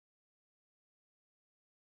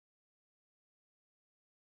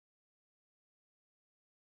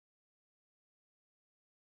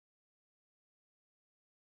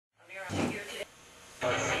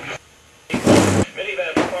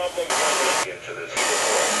to this.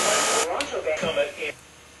 Toronto Summit in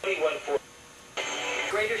 21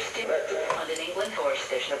 Greater Stimulus on an England force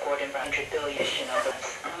station according to 100 billion of them.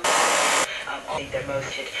 I think they're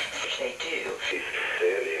most hit, which they do.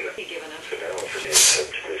 Given up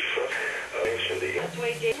that's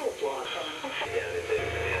why they will block on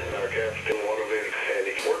our captain motivated and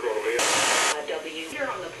we're motivated. W. Here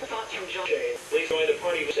on the thoughts from John Jay. Please join the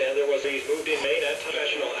party and there was these moved in made at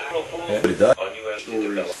professional on U.S.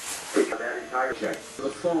 development. That entire check. The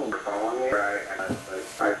phone.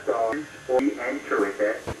 I saw we enter with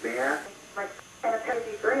it. And a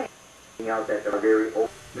penalty brain. Out that they're very old.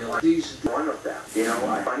 These one of them. You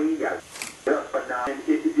know, funny guy. But now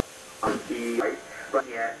it's on the right. But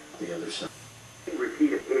yet the other side.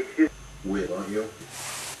 Repeat it. It's just with on you.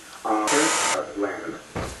 Landon.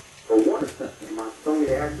 But one my son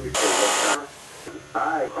actually said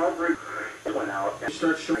I covered went out and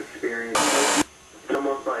start showing experience.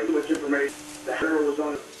 Almost like too much information. The hero was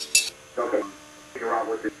on. Okay. Figure out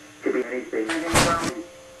what this could be anything.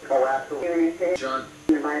 Oh, absolutely. John.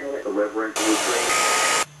 Deliverance.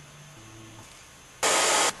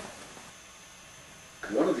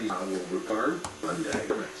 One of these I will regard Monday.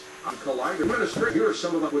 Collider Ministry. Here are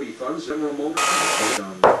some of the witty funds that were molded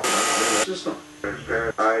on the system.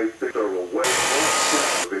 I think there were way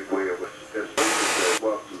more big way of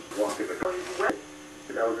walking the country.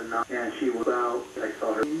 That was enough. And she was out. I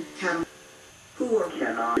saw her. Who are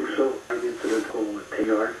cannot. So I get to the hole with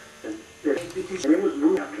PR. And it was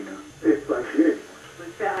moved afternoon. It's like it.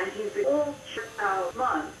 Was 17 old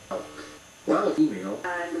month. Well, email.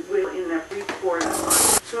 And we're in the free quarter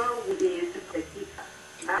month. So we used to keep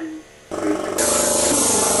and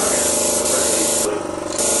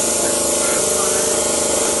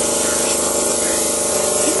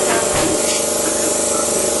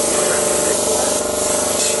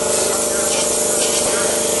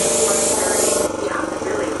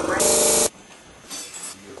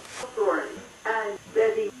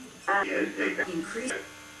increase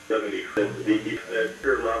 70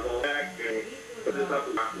 the level back and put this up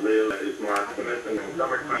live is more optimistic in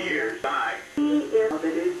summertime years die. He is that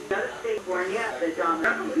is California the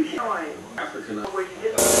dominant noise. African Where you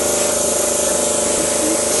just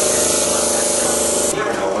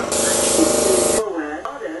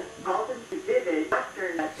Alden vivid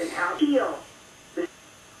Western and how heal the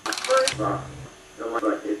first but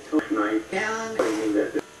it took night down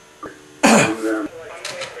that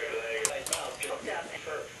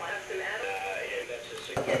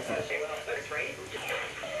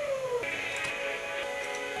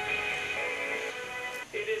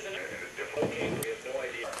It is an difficult game. We have no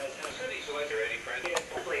idea. As how city, so is there any friend?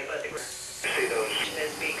 Hopefully, but see those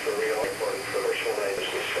as being for real important commercial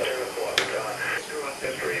names with Cylindrical throughout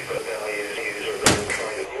history, but values are really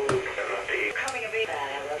trying to move and not be coming of age.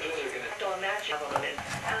 On that element,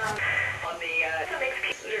 on the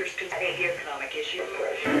there's economic issue.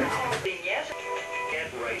 Yes,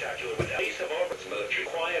 and right actually with piece of office military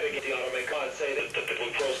quiet against the automaker say that the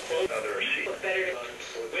Blue Cross close other sheet better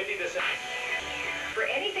windy this. For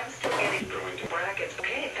anything, I'm still getting going to brackets.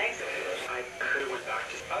 Okay, thanks. I could have went back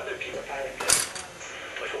to other people fighting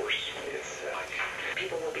like force. It's like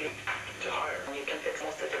people will be to hire. You can fix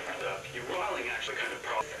most of the different stuff. You're rolling actually kind of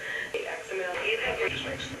problem. XML 800 just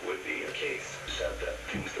makes would be a case. Said that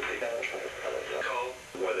things that they call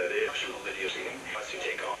whether it is optional video scene once you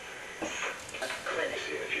take off. Clinic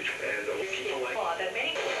in the future. And people like that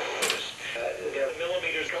many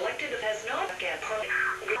millimeters collected has not again probably.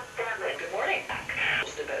 Good morning.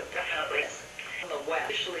 About definitely on the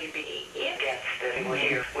west officially be in gets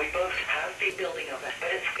here. We both have the building of it, but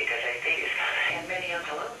it's because I think and many of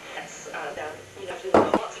hello. That's that you know there's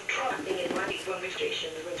lots of trouble in money when we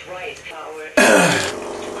station was right.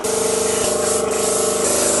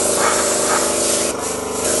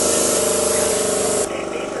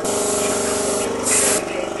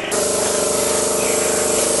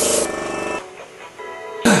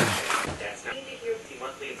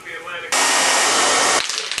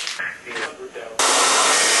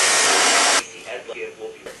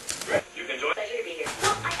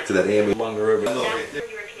 To that Amy longer over.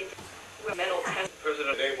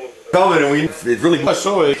 Coming and it's really much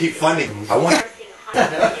so I keep funding. I want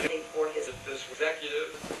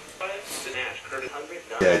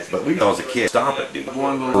yeah, but we know as a kid. Stop it, dude.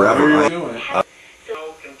 Forever, right?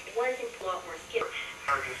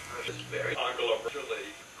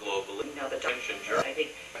 Globally, you know the tension journey. I think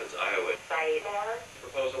because Iowa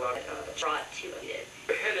proposal out brought to it.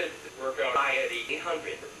 Headed workout at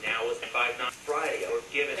 800 now is 5 Friday or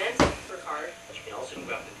given for card. You can also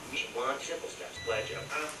move out the launch simple steps. Pledge up.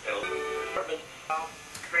 Department.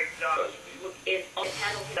 Great job. Is on the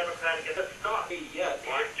panel. trying to get a stop. Yeah,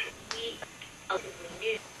 He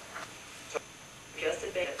ultimately Just a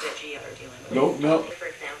bit of veggie are dealing with. No. For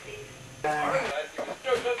example, alright guys,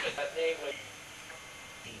 that name was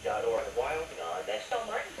D.org. Wild God, that's so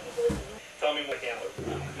much. Tell me what download.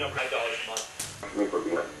 No, $5 a month. Me for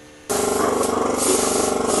being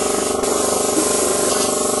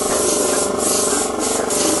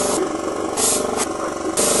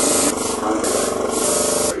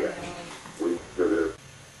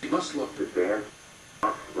You must look. advanced.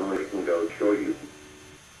 When we can go show you.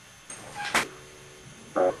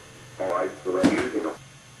 I select using them.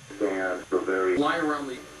 And the very Fly around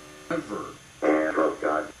the ever. and trust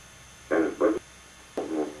God. And but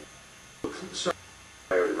So,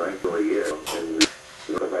 it really is. And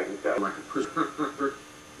because I can tell like a prisoner.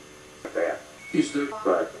 that. Is there?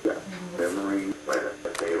 But memory planet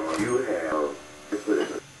that they are. You have to put it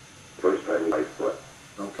in the first time I flip.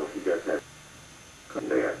 Okay. You got that.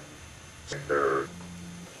 There. There.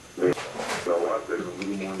 They know what there's a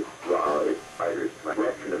little more either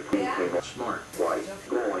direction of thinking Smart. like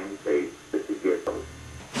going they to get them.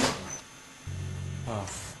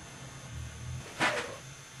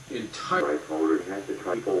 Entire. Right motor has to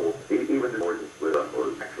try to pull even the board is split up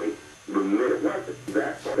or actually the minute what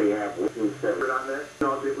that's what they have working separate on this.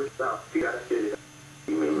 No, they would stop. You gotta get it.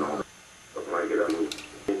 You mean no. But when I get up and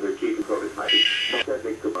they're keeping prototyping. That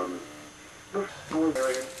they could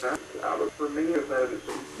out of for me if that is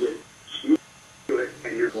get you it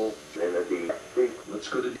and you're full and at the big Let's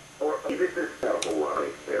go to. or this is a whole lot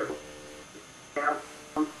right there. That's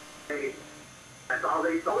all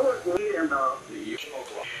they told us. We and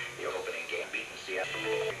The opening game beating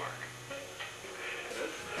Seattle mark.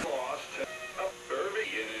 This lost to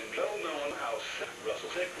Irving in well-known house. Russell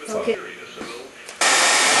Sick with injury to Seville.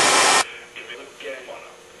 Give me the game on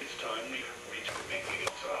him. It's time we reach the big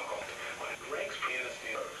league. So I'm called. Greg's pianist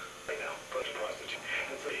right now, but the prostitute.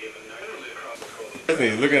 It's a even literally across the coast.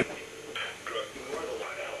 Look at Drug more the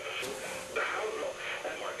line out. The house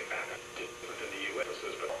and market back within the U.S.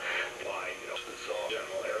 but why, it's all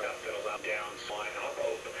general area that allowed down slide up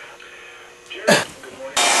open. Jerry, good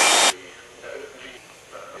morning. The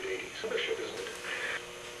 80s. The ship isn't it?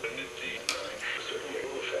 And certainly a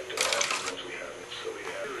little effective once we have it. So we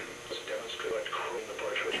have to demonstrate like chrome the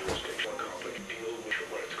bar jurisdiction conflict deal with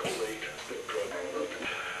what it's called late the drug that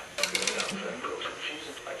grows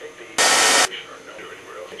confusing. I think the information are known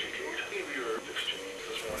anywhere else. Educate. Give your exchange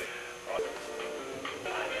this morning. On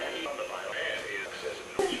the file and is says in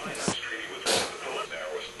China's treaty with the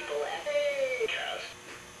narrowest cast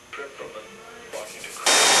trip from the Washington.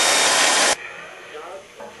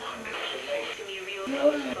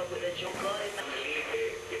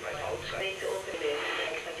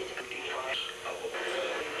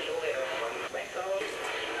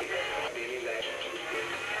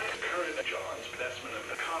 Current John's investment in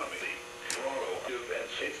the economy, Toronto, and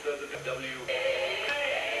it's the W.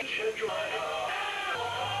 Schedule.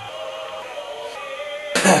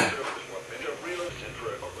 A realist for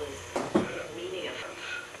a meaning of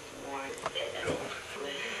more with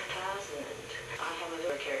thousand. I have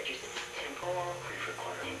other characters. Temple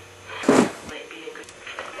might be a good.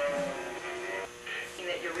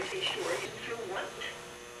 That you're really sure through what?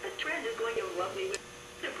 The trend is going to lovely with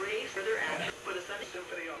the brave further action. Put a Sunday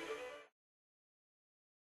symphony on the